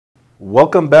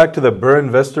Welcome back to the BRRRR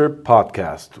Investor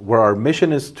Podcast, where our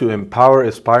mission is to empower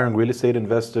aspiring real estate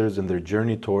investors in their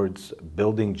journey towards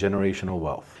building generational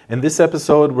wealth. In this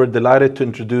episode, we're delighted to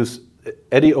introduce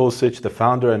Eddie Osuch, the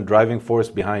founder and driving force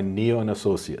behind Neo &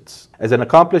 Associates. As an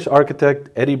accomplished architect,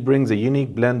 Eddie brings a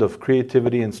unique blend of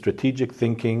creativity and strategic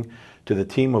thinking to the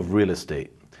team of real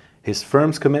estate. His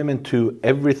firm's commitment to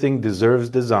everything deserves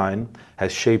design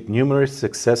has shaped numerous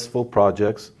successful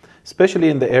projects, especially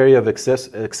in the area of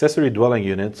accessory dwelling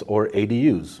units, or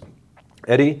ADUs.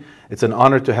 Eddie, it's an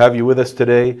honor to have you with us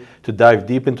today to dive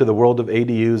deep into the world of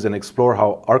ADUs and explore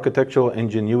how architectural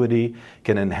ingenuity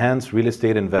can enhance real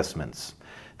estate investments.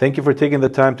 Thank you for taking the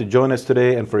time to join us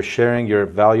today and for sharing your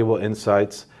valuable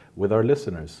insights with our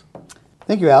listeners.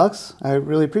 Thank you, Alex. I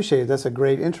really appreciate it. That's a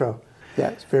great intro. Yeah,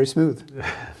 it's very smooth.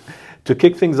 To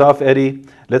kick things off, Eddie,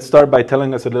 let's start by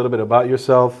telling us a little bit about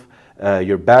yourself,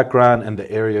 your background, and the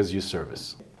areas you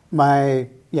service. My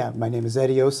name is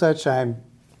Eddie Osuch.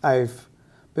 I've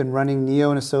been running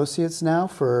Neo & Associates now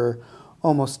for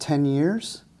almost 10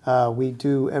 years. We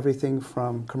do everything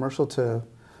from commercial to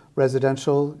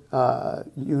residential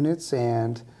units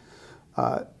and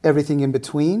everything in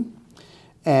between.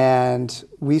 And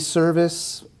we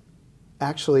service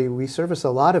a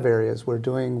lot of areas. We're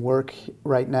doing work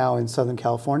right now in Southern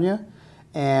California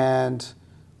and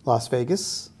Las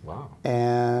Vegas. Wow.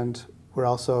 And we're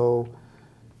also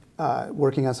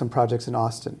working on some projects in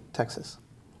Austin, Texas.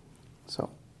 So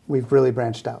we've really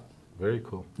branched out. Very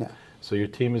cool. Yeah. So your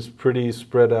team is pretty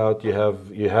spread out. You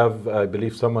have, I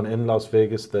believe, someone in Las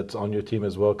Vegas that's on your team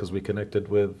as well, because we connected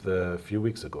with a few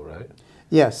weeks ago, right?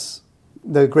 Yes.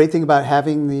 The great thing about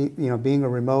having being a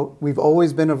remote, we've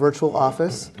always been a virtual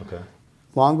office. Okay.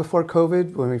 Long before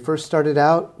COVID, when we first started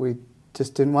out, we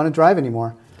just didn't want to drive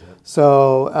anymore.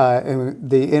 So and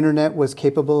the internet was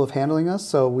capable of handling us,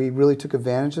 so we really took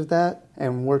advantage of that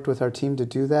and worked with our team to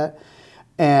do that.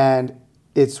 And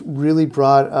it's really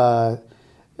brought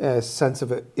a sense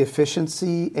of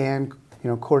efficiency and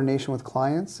coordination with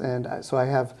clients. And so I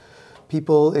have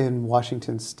people in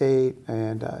Washington State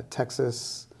and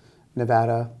Texas,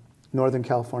 Nevada, Northern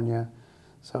California.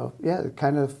 So yeah,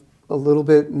 kind of a little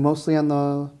bit mostly on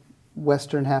the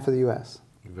western half of the U.S.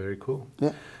 Very cool.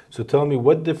 Yeah. So tell me,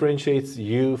 what differentiates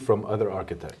you from other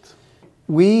architects?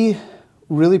 We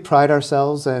really pride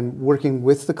ourselves in working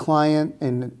with the client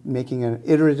and making an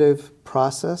iterative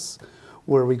process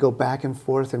where we go back and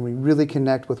forth and we really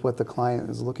connect with what the client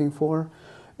is looking for.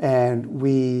 And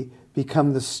we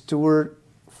become the steward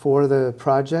for the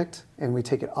project, and we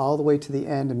take it all the way to the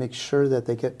end and make sure that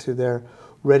they get to their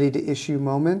ready-to-issue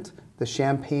moment, the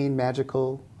champagne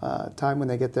magical time when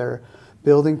they get their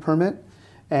building permit.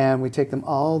 And we take them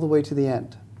all the way to the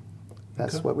end.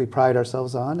 That's what we pride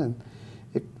ourselves on, and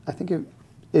I think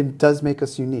it does make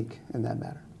us unique in that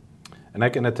matter. And I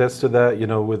can attest to that,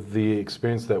 with the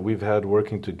experience that we've had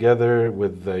working together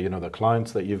with, the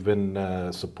clients that you've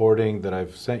been supporting, that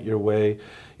I've sent your way.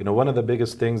 One of the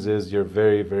biggest things is you're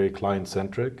very, very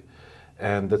client-centric,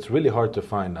 and that's really hard to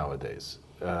find nowadays.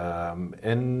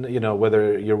 And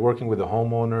whether you're working with a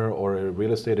homeowner or a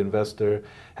real estate investor,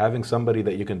 having somebody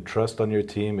that you can trust on your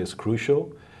team is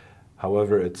crucial.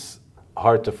 However, it's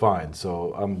hard to find.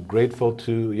 So I'm grateful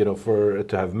to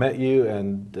have met you,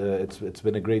 and it's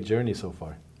been a great journey so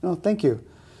far. Oh, thank you.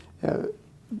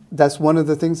 That's one of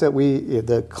the things that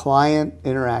the client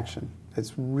interaction.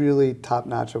 It's really top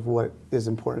notch of what is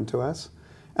important to us.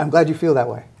 I'm glad you feel that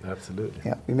way. Absolutely.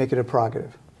 Yeah, we make it a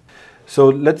prerogative. So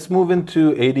let's move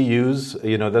into ADUs.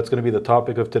 That's going to be the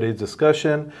topic of today's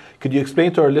discussion. Could you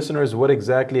explain to our listeners what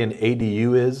exactly an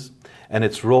ADU is and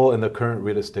its role in the current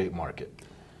real estate market?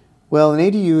 Well, an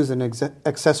ADU is an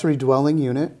accessory dwelling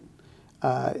unit.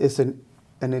 It's an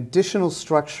additional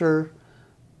structure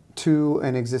to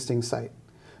an existing site.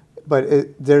 But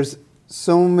there's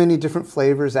so many different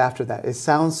flavors after that. It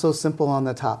sounds so simple on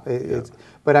the top,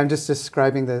 but I'm just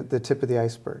describing the tip of the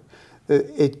iceberg.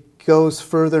 It goes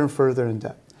further and further in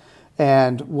depth.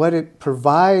 And what it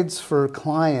provides for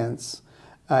clients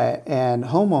and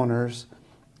homeowners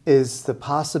is the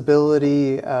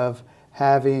possibility of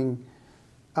having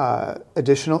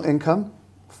additional income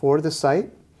for the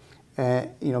site,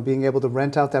 being able to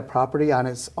rent out that property on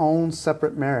its own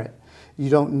separate merit. You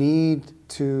don't need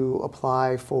to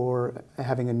apply for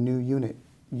having a new unit.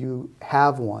 You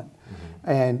have one,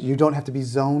 and you don't have to be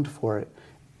zoned for it.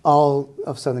 All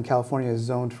of Southern California is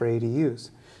zoned for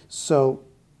ADUs. So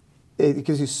it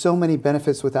gives you so many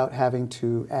benefits without having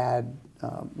to add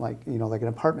like an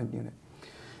apartment unit.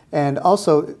 And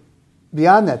also,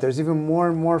 beyond that, there's even more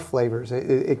and more flavors.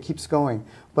 It keeps going.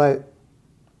 But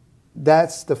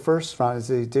that's the first round, is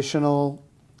the additional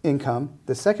income.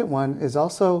 The second one is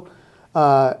also,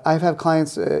 I've had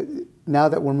clients, now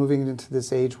that we're moving into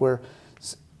this age where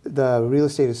the real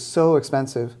estate is so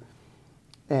expensive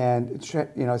and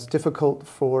it's difficult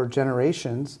for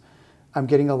generations, I'm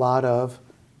getting a lot of,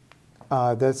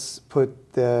 let's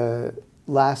put the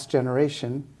last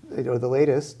generation, or the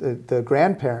latest, the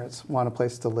grandparents want a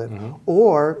place to live. Mm-hmm.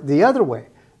 Or the other way,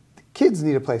 the kids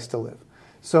need a place to live.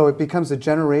 So it becomes a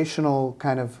generational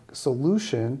kind of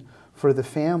solution for the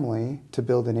family to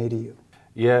build an ADU.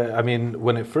 Yeah, I mean,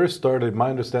 when it first started, my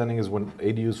understanding is when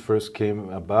ADUs first came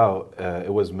about,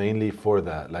 it was mainly for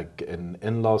that, like an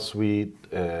in-law suite,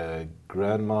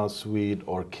 grandma suite,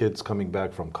 or kids coming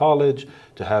back from college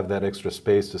to have that extra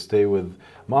space to stay with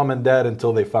mom and dad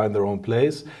until they find their own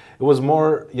place. It was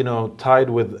more, tied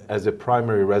with as a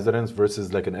primary residence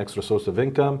versus like an extra source of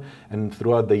income. And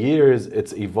throughout the years,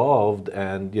 it's evolved,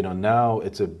 and now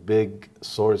it's a big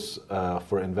source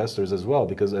for investors as well.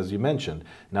 Because as you mentioned,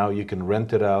 now you can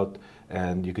rent it out,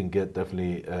 and you can get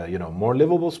definitely more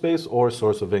livable space or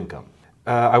source of income.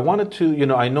 I wanted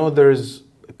to, I know there's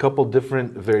a couple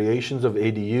different variations of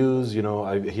ADUs.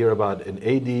 I hear about an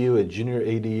ADU, a junior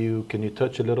ADU. Can you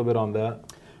touch a little bit on that?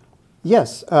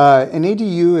 Yes, an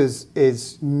ADU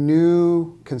is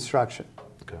new construction.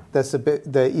 Okay. That's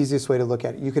the easiest way to look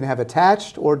at it. You can have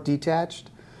attached or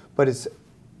detached, but it's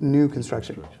new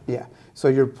construction. Yeah, so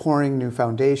you're pouring new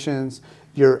foundations,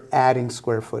 you're adding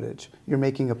square footage, you're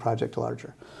making a project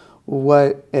larger.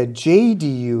 What a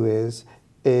JDU is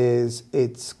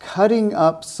it's cutting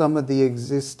up some of the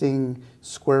existing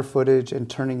square footage and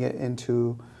turning it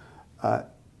into a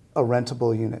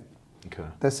rentable unit. Okay.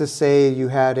 Let's just say you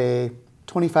had a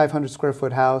 2,500 square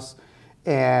foot house,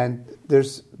 and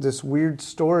there's this weird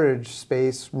storage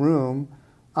space room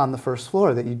on the first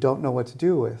floor that you don't know what to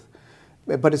do with.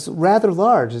 But it's rather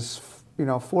large. It's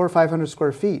 400 or 500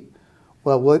 square feet.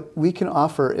 Well, what we can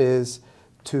offer is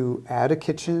to add a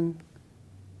kitchen,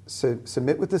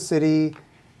 submit with the city,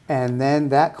 and then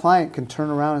that client can turn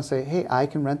around and say, hey, I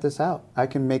can rent this out. I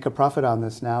can make a profit on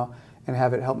this now and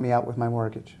have it help me out with my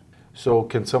mortgage. So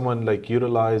can someone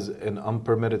utilize an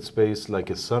unpermitted space like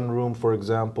a sunroom, for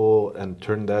example, and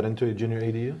turn that into a junior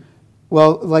ADU?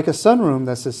 Well, like a sunroom,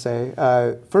 let's just say,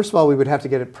 first of all, we would have to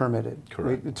get it permitted.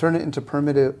 Correct. We turn it into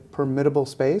permittable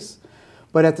space.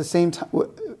 But at the same time,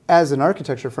 as an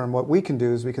architecture firm, what we can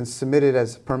do is we can submit it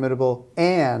as permittable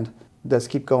and let's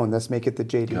keep going. Let's make it the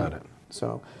JDU. Got it.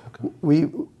 So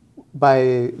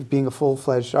by being a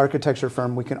full-fledged architecture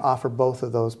firm, we can offer both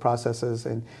of those processes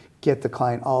and get the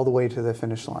client all the way to the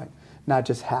finish line, not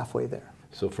just halfway there.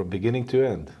 So from beginning to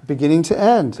end. Beginning to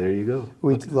end. There you go.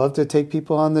 We'd love to take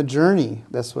people on the journey.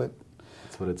 That's what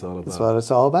it's all about. That's what it's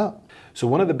all about. So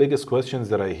one of the biggest questions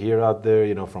that I hear out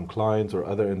there, from clients or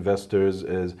other investors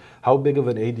is how big of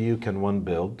an ADU can one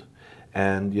build?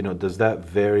 And, does that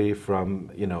vary from,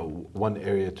 one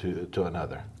area to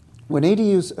another? When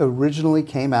ADUs originally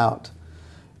came out,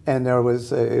 and it was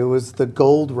the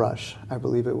gold rush, I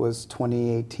believe it was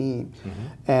 2018,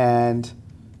 mm-hmm. and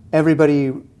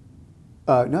everybody, no,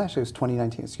 actually it was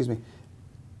 2019, excuse me,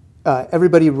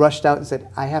 everybody rushed out and said,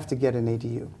 I have to get an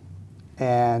ADU.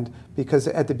 And because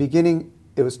at the beginning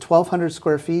it was 1,200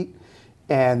 square feet,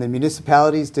 and the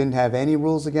municipalities didn't have any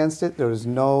rules against it, there was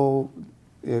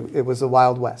it was the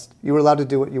Wild West. You were allowed to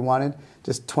do what you wanted,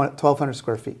 just 1,200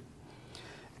 square feet.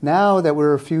 Now that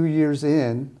we're a few years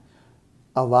in,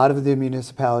 a lot of the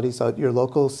municipalities, your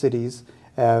local cities,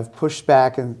 have pushed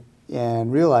back and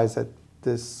realized that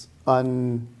this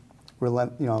unrelenting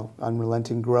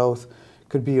growth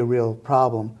could be a real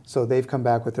problem. So they've come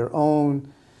back with their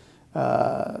own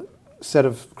set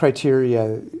of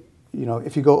criteria.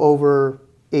 If you go over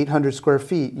 800 square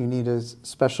feet, you need a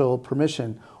special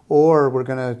permission, or we're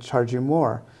going to charge you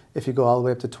more. If you go all the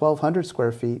way up to 1,200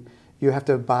 square feet, you have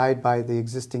to abide by the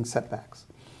existing setbacks.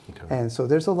 Okay. And so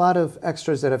there's a lot of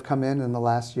extras that have come in the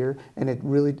last year, and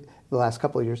the last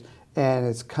couple of years, and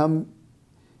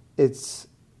it's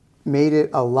made it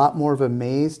a lot more of a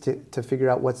maze to figure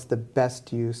out what's the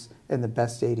best use and the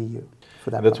best ADU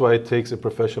for that. And that's why it takes a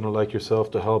professional like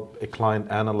yourself to help a client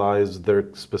analyze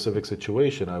their specific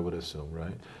situation, I would assume,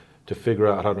 right? To figure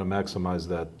out how to maximize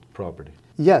that property.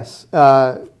 Yes.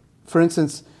 For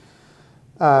instance,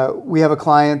 we have a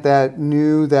client that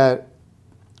knew that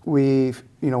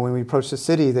when we approached the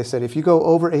city, they said, if you go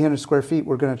over 800 square feet,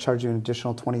 we're going to charge you an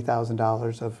additional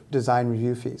 $20,000 of design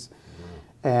review fees.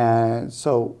 Mm-hmm. And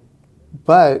so,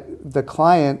 but the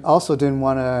client also didn't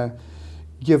want to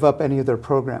give up any of their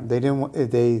program.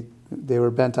 They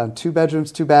were bent on 2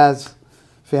 bedrooms, 2 baths,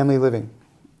 family living.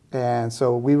 And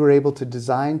so we were able to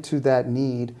design to that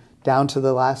need down to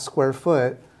the last square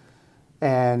foot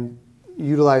and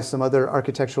utilize some other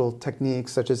architectural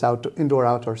techniques such as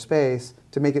indoor-outdoor space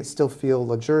to make it still feel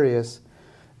luxurious,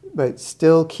 but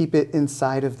still keep it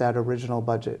inside of that original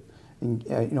budget,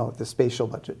 the spatial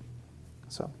budget.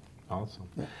 So. Awesome.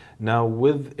 Yeah. Now,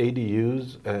 with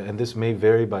ADUs, and this may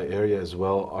vary by area as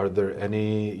well, are there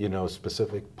any,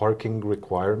 specific parking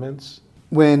requirements?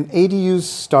 When ADUs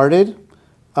started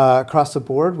across the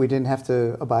board, we didn't have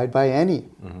to abide by any.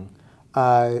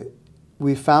 Mm-hmm.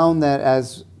 We found that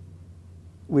as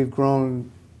we've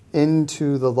grown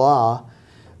into the law,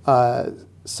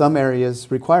 some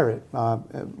areas require it. A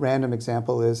random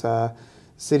example is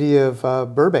city of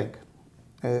Burbank.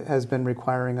 It has been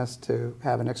requiring us to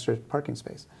have an extra parking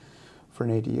space for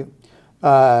an ADU.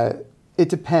 It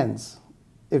depends.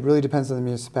 It really depends on the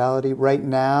municipality. Right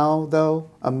now,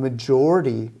 though, a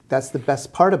majority, that's the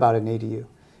best part about an ADU,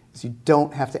 is you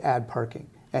don't have to add parking.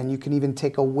 And you can even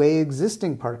take away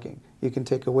existing parking. You can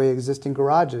take away existing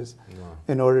garages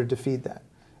in order to feed that.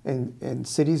 And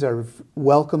cities are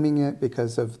welcoming it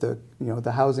because of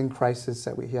the housing crisis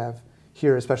that we have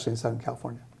here, especially in Southern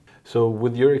California. So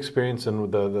with your experience and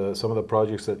with some of the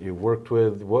projects that you've worked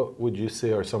with, what would you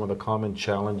say are some of the common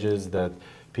challenges that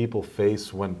people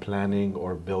face when planning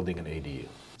or building an ADU?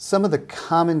 Some of the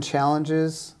common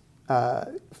challenges,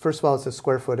 first of all, it's the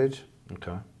square footage.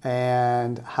 Okay.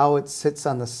 And how it sits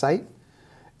on the site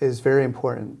is very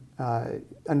important.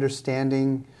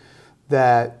 Understanding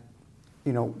that,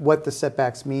 what the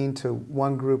setbacks mean to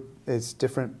one group is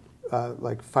different,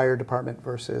 like fire department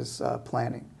versus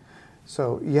planning.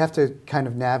 So you have to kind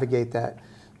of navigate that.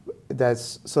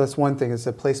 That's one thing, is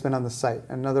the placement on the site.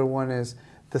 Another one is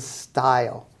the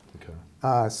style.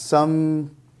 Okay.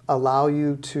 Some allow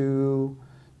you to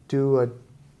do a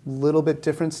little bit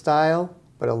different style,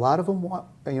 but a lot of them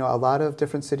a lot of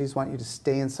different cities want you to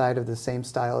stay inside of the same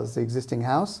style as the existing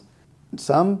house.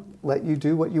 Some let you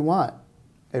do what you want.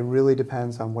 It really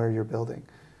depends on where you're building.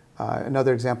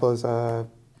 Another example is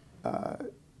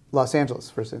Los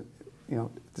Angeles, for instance.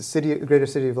 The greater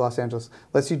city of Los Angeles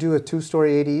lets you do a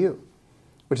 2-story ADU,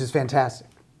 which is fantastic.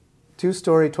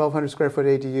 2-story, 1,200 square foot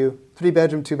ADU,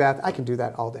 3-bedroom, 2-bath. I can do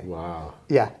that all day. Wow.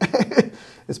 Yeah,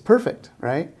 it's perfect,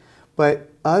 right?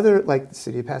 But like the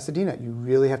city of Pasadena, you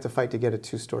really have to fight to get a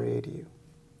 2-story ADU.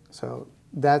 So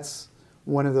that's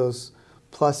one of those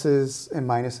pluses and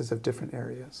minuses of different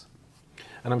areas.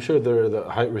 And I'm sure the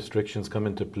height restrictions come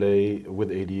into play with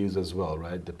ADUs as well,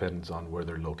 right? Depends on where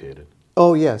they're located.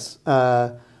 Oh yes,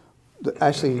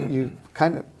 actually, you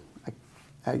kind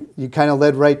of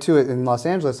led right to it. In Los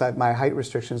Angeles, my height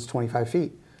restriction is 25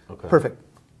 feet. Okay. Perfect.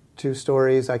 2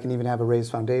 stories. I can even have a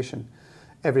raised foundation.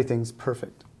 Everything's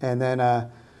perfect. And then,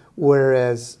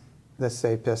 whereas let's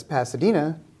say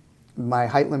Pasadena, my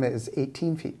height limit is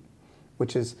 18 feet,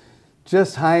 which is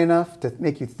just high enough to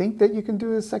make you think that you can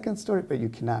do a second story, but you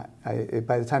cannot.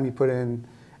 By the time you put in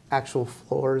actual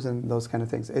floors and those kind of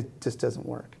things, it just doesn't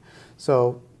work.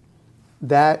 So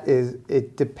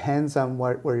it depends on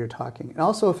where you're talking. And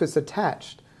also if it's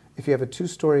attached, if you have a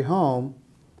 2-story home,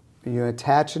 and you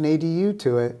attach an ADU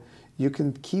to it, you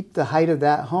can keep the height of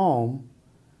that home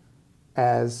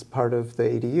as part of the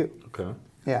ADU. Okay.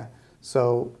 Yeah.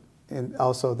 So, and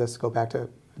also let's go back to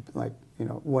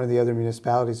one of the other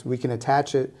municipalities, we can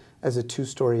attach it as a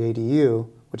 2-story ADU,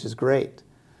 which is great.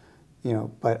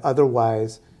 But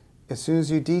otherwise, as soon as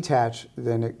you detach,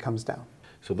 then it comes down.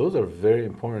 So those are very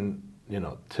important,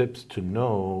 tips to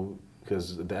know,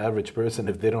 because the average person,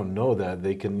 if they don't know that,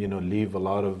 they can, leave a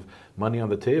lot of money on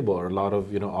the table or a lot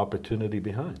of, opportunity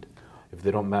behind if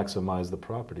they don't maximize the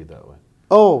property that way.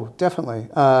 Oh, definitely.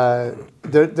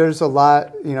 There's a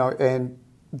lot, and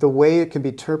the way it can be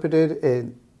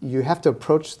interpreted, you have to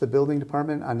approach the building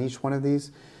department on each one of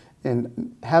these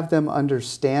and have them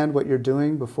understand what you're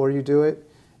doing before you do it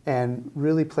and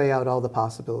really play out all the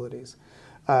possibilities.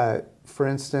 For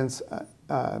instance,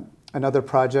 another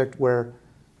project where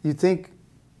you think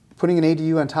putting an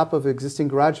ADU on top of an existing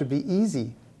garage would be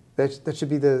easy. That should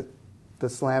be the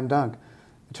slam dunk.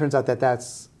 It turns out that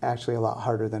that's actually a lot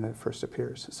harder than it first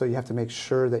appears. So you have to make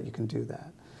sure that you can do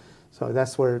that. So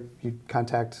that's where you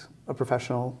contact a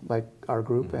professional like our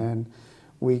group, mm-hmm. and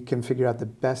we can figure out the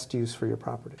best use for your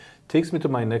property. Takes me to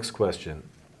my next question.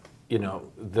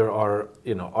 There are,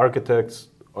 architects,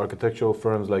 architectural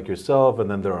firms like yourself, and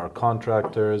then there are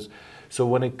contractors. So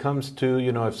when it comes to,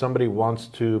 if somebody wants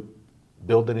to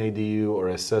build an ADU or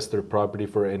assess their property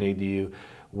for an ADU,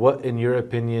 what, in your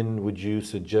opinion, would you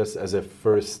suggest as a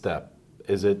first step?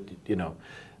 Is it,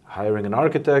 hiring an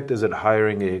architect? Is it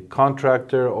hiring a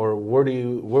contractor? Or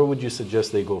where would you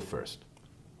suggest they go first?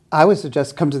 I would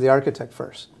suggest come to the architect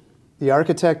first. The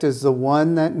architect is the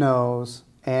one that knows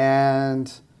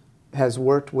and has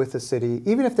worked with the city.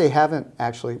 Even if they haven't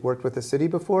actually worked with the city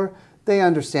before, they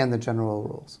understand the general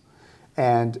rules.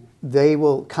 And they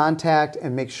will contact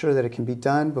and make sure that it can be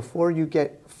done before you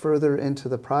get further into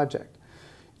the project.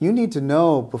 You need to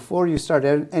know before you start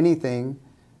anything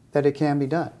that it can be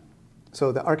done.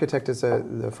 So the architect is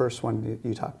the first one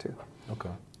you talk to. Okay.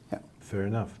 Yeah. Fair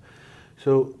enough.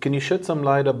 So can you shed some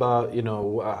light about,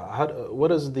 what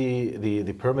does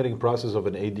the permitting process of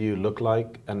an ADU look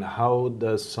like, and how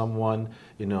does someone,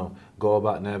 go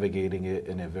about navigating it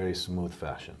in a very smooth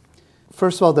fashion?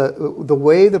 First of all, the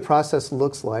way the process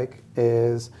looks like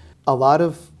is a lot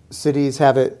of cities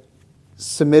have it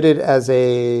submitted as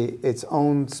its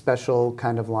own special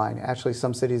kind of line. Actually,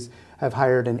 some cities have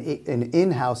hired an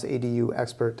in-house ADU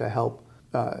expert to help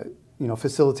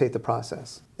facilitate the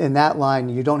process. In that line,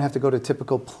 you don't have to go to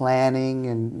typical planning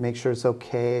and make sure it's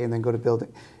okay and then go to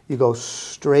building. You go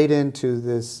straight into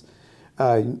this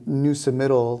new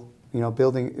submittal,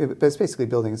 building. It's basically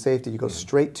building and safety. You go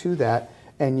straight to that,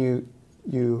 and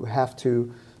you have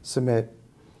to submit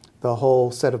the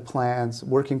whole set of plans,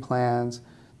 working plans.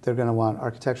 They're going to want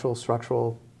architectural,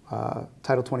 structural,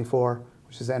 Title 24,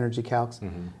 which is energy calcs.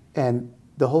 Mm-hmm. And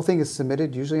the whole thing is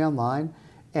submitted usually online,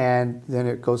 and then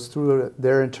it goes through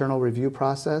their internal review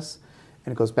process,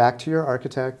 and it goes back to your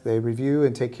architect. They review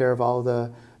and take care of all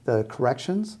the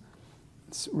corrections,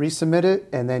 resubmit it,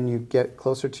 and then you get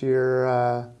closer to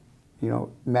your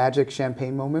magic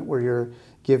champagne moment where you're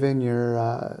given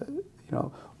your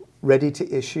ready to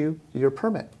issue your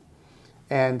permit.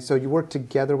 And so you work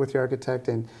together with your architect,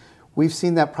 and we've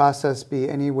seen that process be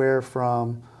anywhere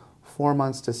from 4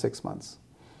 months to 6 months.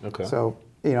 Okay. So,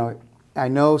 I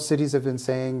know cities have been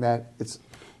saying that it's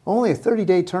only a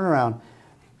 30-day turnaround.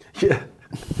 Yeah.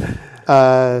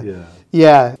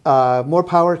 More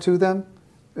power to them.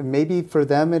 Maybe for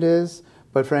them it is,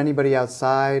 but for anybody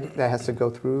outside that has to go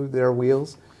through their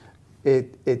wheels,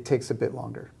 it takes a bit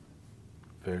longer.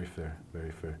 Very fair,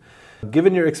 very fair.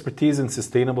 Given your expertise in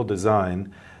sustainable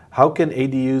design, how can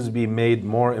ADUs be made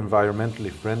more environmentally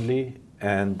friendly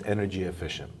and energy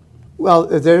efficient? Well,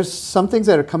 there's some things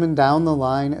that are coming down the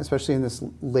line, especially in this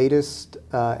latest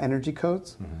energy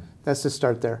codes. Mm-hmm. That's to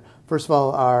start there. First of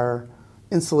all, our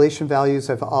insulation values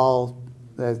have all,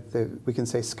 we can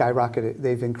say, skyrocketed.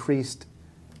 They've increased,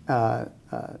 not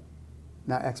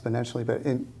exponentially,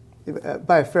 but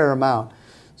by a fair amount.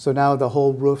 So now the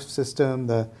whole roof system,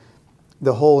 the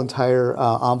whole entire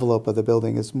envelope of the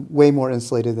building is way more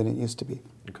insulated than it used to be.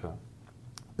 Okay.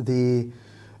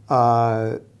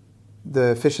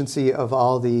 The efficiency of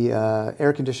all the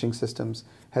air conditioning systems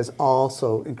has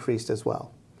also increased as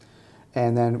well.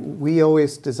 And then we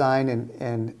always design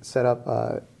and set up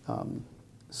a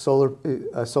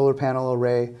solar panel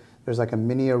array. There's like a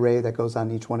mini array that goes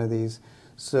on each one of these,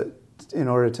 so in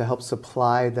order to help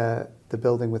supply the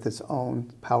building with its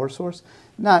own power source.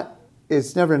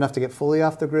 It's never enough to get fully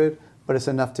off the grid, but it's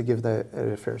enough to give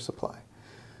a fair supply.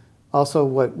 Also,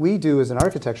 what we do as an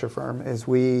architecture firm is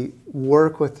we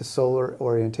work with the solar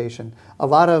orientation. A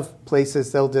lot of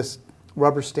places, they'll just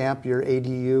rubber stamp your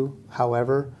ADU.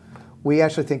 However, we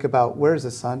actually think about, where's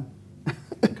the sun?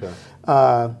 Okay.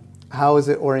 How is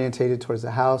it orientated towards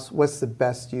the house? What's the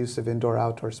best use of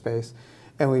indoor-outdoor space?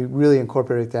 And we really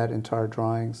incorporate that into our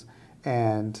drawings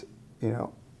and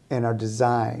our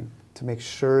design to make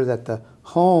sure that the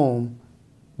home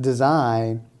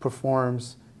design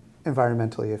performs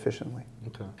environmentally efficiently.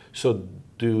 Okay. So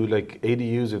do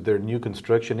ADUs, if they're new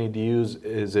construction ADUs,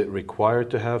 is it required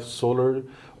to have solar,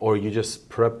 or you just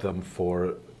prep them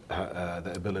for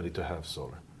the ability to have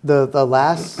solar? The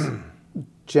last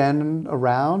gen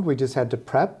around, we just had to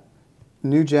prep.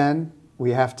 New gen,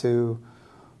 we have to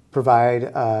provide,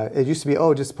 it used to be,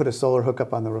 just put a solar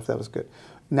hookup on the roof, that was good.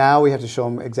 Now we have to show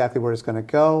them exactly where it's going to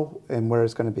go and where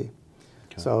it's going to be.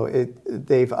 Okay. So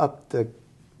they've upped the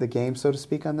game, so to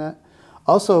speak, on that.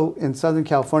 Also, in Southern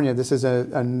California, this is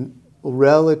a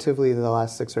relatively the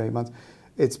last 6 or 8 months,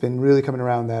 it's been really coming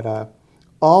around that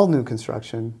all new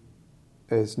construction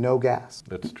is no gas.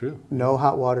 That's true. No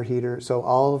hot water heater. So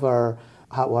all of our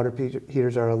hot water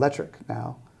heaters are electric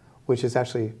now, which is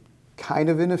actually kind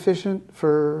of inefficient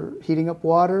for heating up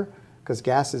water because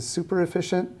gas is super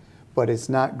efficient, but it's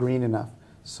not green enough.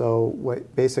 So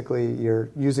basically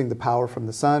you're using the power from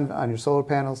the sun on your solar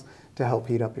panels to help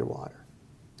heat up your water.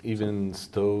 Even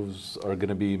stoves are going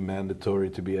to be mandatory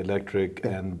to be electric,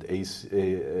 yeah. And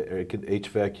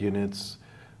HVAC units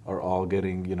are all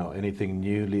getting, anything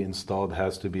newly installed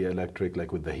has to be electric,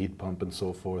 like with the heat pump and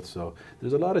so forth. So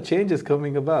there's a lot of changes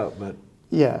coming about, but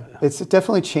yeah, it's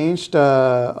definitely changed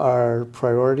our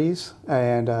priorities,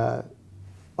 and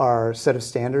our set of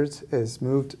standards is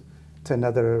moved to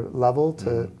another level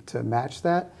to match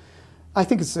that. I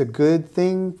think it's a good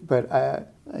thing, but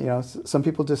some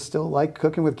people just still like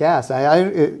cooking with gas.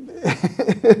 I'm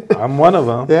one of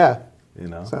them. Yeah.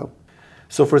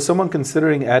 So for someone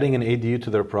considering adding an ADU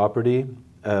to their property,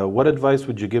 what advice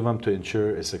would you give them to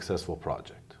ensure a successful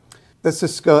project? Let's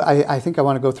just go. I think I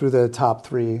want to go through the top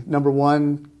three. Number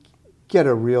one, get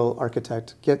a real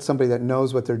architect. Get somebody that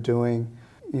knows what they're doing.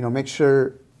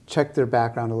 Check their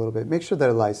background a little bit. Make sure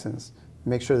they're licensed.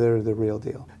 Make sure they're the real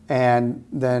deal. And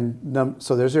then,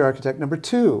 so there's your architect. Number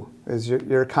two is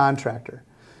your contractor.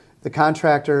 The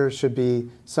contractor should be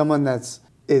someone it's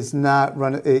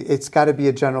got to be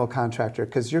a general contractor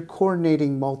because you're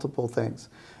coordinating multiple things.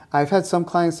 I've had some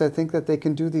clients that think that they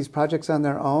can do these projects on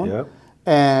their own. Yep.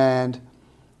 And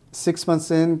 6 months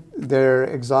in, they're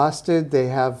exhausted. They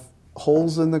have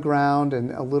holes in the ground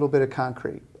and a little bit of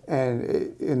concrete.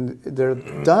 And they're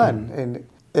done. And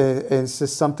it's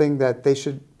just something that they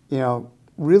should,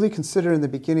 really consider in the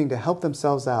beginning to help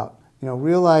themselves out.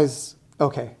 Realize,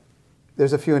 okay,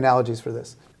 there's a few analogies for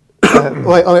this.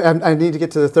 I need to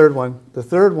get to the third one. The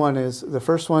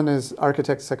first one is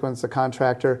architect, second one is the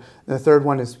contractor, and the third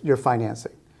one is your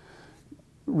financing.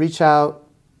 Reach out.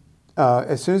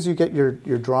 As soon as you get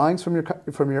your drawings from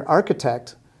your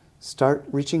architect, start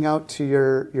reaching out to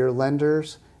your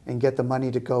lenders and get the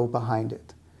money to go behind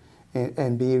it.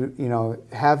 And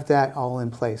have that all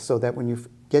in place so that when you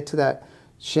get to that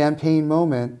champagne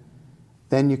moment,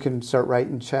 then you can start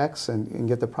writing checks and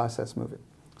get the process moving.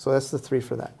 So that's the three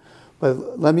for that.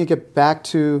 But let me get back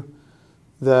to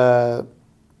the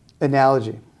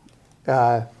analogy.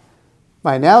 My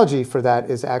analogy for that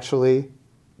is actually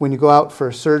when you go out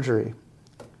for surgery,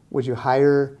 would you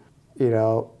hire,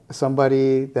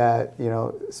 somebody that,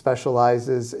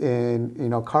 specializes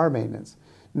in, car maintenance?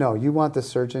 No, you want the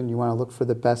surgeon. You want to look for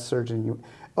the best surgeon.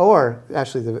 Or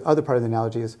actually, the other part of the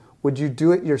analogy is, would you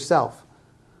do it yourself?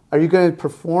 Are you going to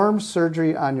perform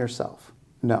surgery on yourself?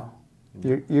 No.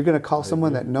 You're going to call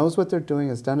someone that knows what they're doing,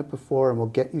 has done it before, and will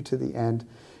get you to the end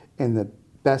in the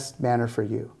best manner for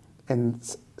you. And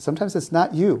sometimes it's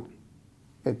not you.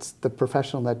 It's the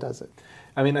professional that does it.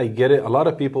 I mean, I get it. A lot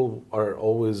of people are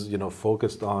always,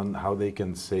 focused on how they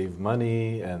can save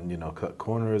money and, cut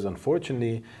corners.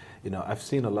 Unfortunately, I've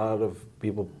seen a lot of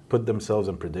people put themselves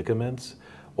in predicaments,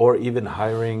 or even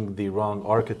hiring the wrong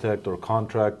architect or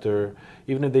contractor,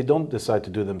 even if they don't decide to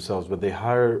do themselves, but they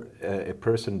hire a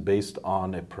person based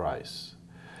on a price.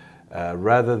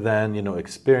 Rather than,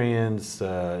 experience,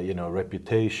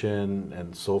 reputation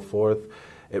and so forth.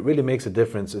 It really makes a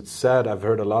difference. It's sad. I've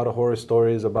heard a lot of horror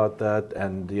stories about that,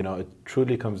 and it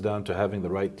truly comes down to having the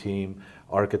right team,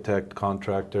 architect,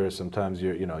 contractor, sometimes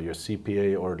your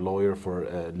CPA or lawyer for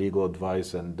legal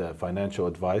advice and financial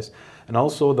advice, and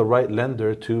also the right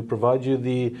lender to provide you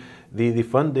the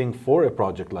funding for a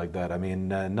project like that. I mean,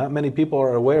 not many people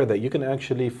are aware that you can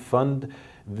actually fund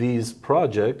these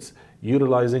projects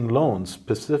utilizing loans,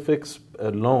 specific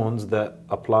loans that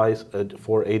applies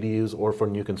for ADUs or for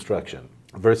new construction,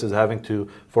 versus having to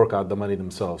fork out the money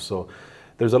themselves. So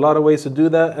there's a lot of ways to do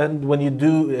that. And when you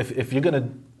do, if you're going to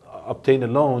obtain a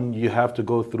loan, you have to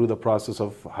go through the process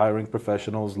of hiring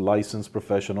professionals, licensed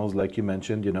professionals, like you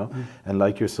mentioned, and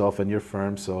like yourself and your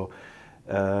firm. So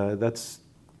that's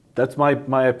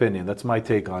my opinion. That's my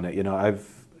take on it.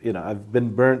 I've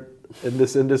been burnt in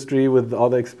this industry with all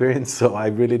the experience, so I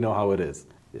really know how it is.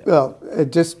 Yeah. Well,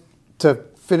 just to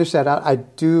finish that out, I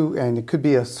do, and it could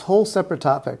be a whole separate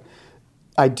topic.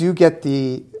 I do get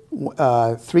the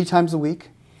 3 times a week.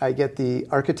 I get the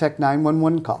architect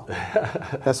 911 call.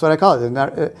 That's what I call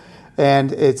it.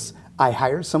 And it's, I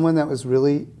hired someone that was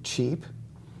really cheap,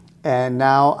 and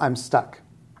now I'm stuck.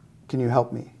 Can you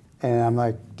help me? And I'm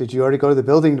like, did you already go to the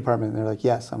building department? And they're like,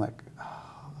 yes. I'm like,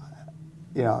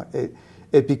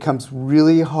 it becomes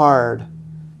really hard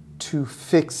to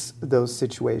fix those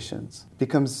situations. It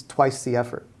becomes twice the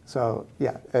effort. So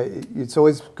yeah, it's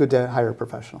always good to hire a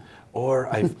professional.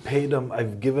 Or I've paid them,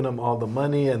 I've given them all the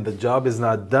money, and the job is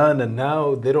not done, and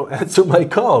now they don't answer my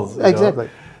calls. Exactly.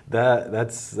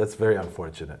 That's very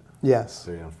unfortunate. Yes.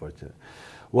 Very unfortunate.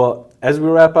 Well, as we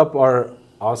wrap up our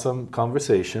awesome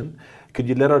conversation, could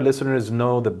you let our listeners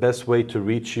know the best way to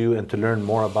reach you and to learn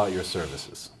more about your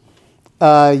services?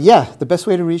 The best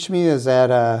way to reach me is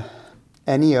at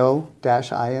neo-inc.com.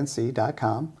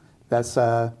 That's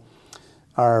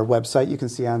our website. You can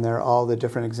see on there all the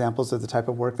different examples of the type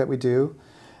of work that we do.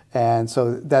 And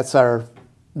so that's our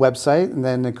website. And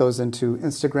then it goes into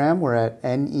Instagram. We're at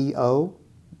NEOINC.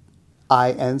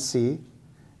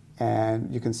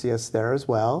 And you can see us there as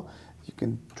well. You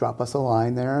can drop us a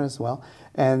line there as well.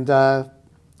 And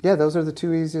Yeah, those are the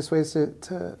two easiest ways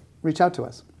to reach out to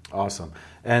us. Awesome.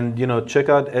 And, check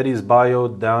out Eddie's bio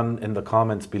down in the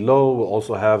comments below. We'll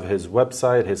also have his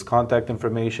website, his contact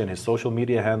information, his social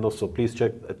media handles. So please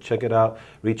check it out,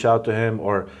 reach out to him,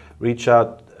 or reach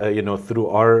out, through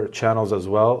our channels as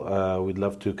well. We'd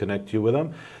love to connect you with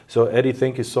him. So Eddie,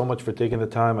 thank you so much for taking the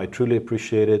time. I truly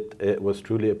appreciate it. It was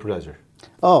truly a pleasure.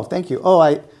 Oh, thank you. Oh,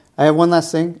 I have one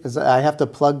last thing. Is I have to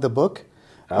plug the book.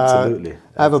 Absolutely.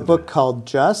 I have a book called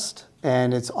Just,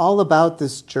 and it's all about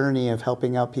this journey of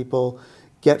helping out people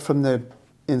get from the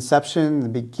inception, the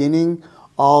beginning,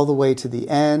 all the way to the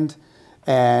end,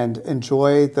 and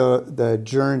enjoy the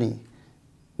journey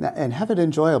and have it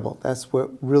enjoyable. That's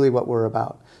really what we're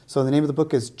about. So the name of the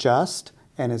book is Just,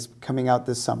 and it's coming out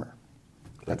this summer.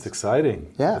 That's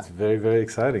exciting. Yeah. That's very, very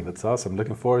exciting. That's awesome.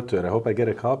 Looking forward to it. I hope I get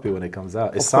a copy when it comes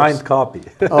out. A signed copy.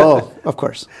 Oh, of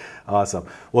course. Awesome.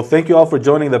 Well, thank you all for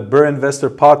joining the BRRRR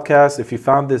Investor Podcast. If you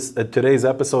found today's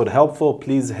episode helpful,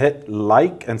 please hit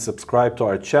like and subscribe to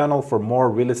our channel for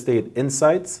more real estate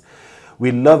insights.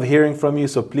 We love hearing from you,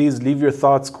 so please leave your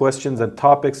thoughts, questions, and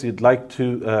topics you'd like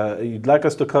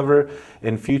us to cover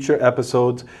in future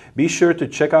episodes. Be sure to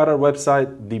check out our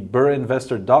website,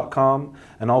 thebrrinvestor.com,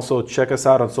 and also check us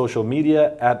out on social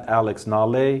media at Alex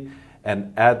Nale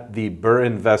and at the BRRRR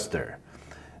Investor.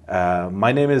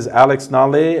 My name is Alex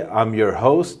Nale. I'm your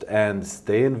host, and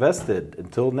stay invested.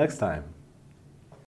 Until next time.